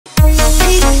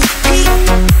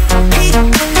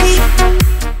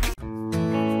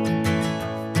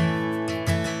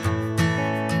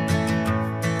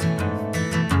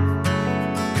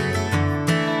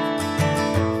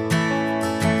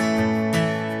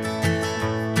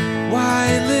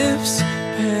Dry lips,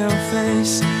 pale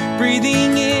face,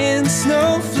 breathing in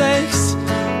snowflakes,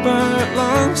 burnt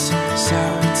lungs,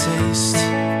 sour taste.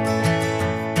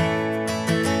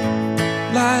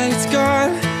 Lights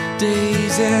gone,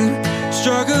 days end,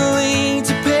 struggling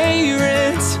to pay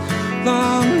rent.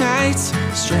 Long nights,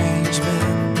 strange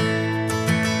men.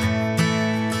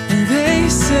 And they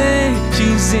say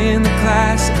she's in the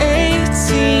class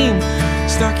 18,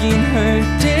 stuck in her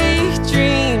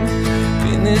daydream.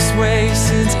 Been this way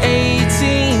since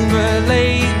 18, but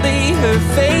lately her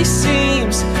face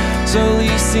seems slowly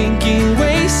sinking,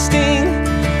 wasting,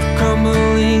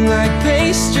 crumbling like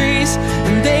pastries.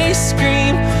 And they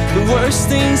scream the worst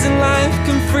things in life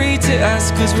come free to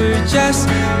us, 'cause we're just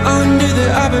under the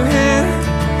upper hand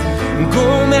and go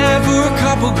mad for a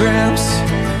couple grams.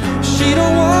 She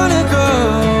don't wanna go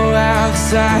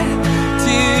outside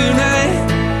tonight.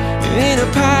 In a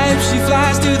pipe she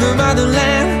flies to the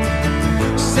motherland,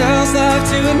 sells love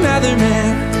to another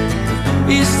man.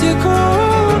 It's too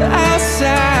cold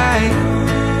outside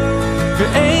for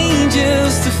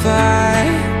angels to fly.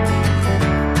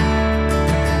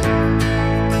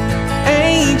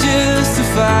 Angels to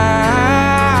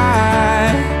fly.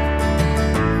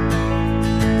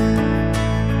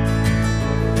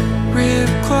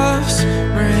 Ripped clothes,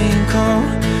 rain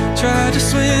cold, try to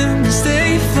swim and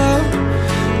stay afloat.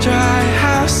 Dry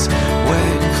house,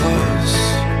 wet clothes.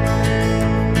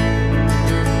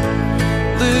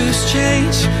 Loose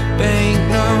change,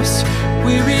 banknotes,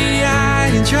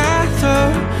 weary-eyed and dry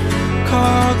throat.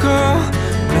 Call girl,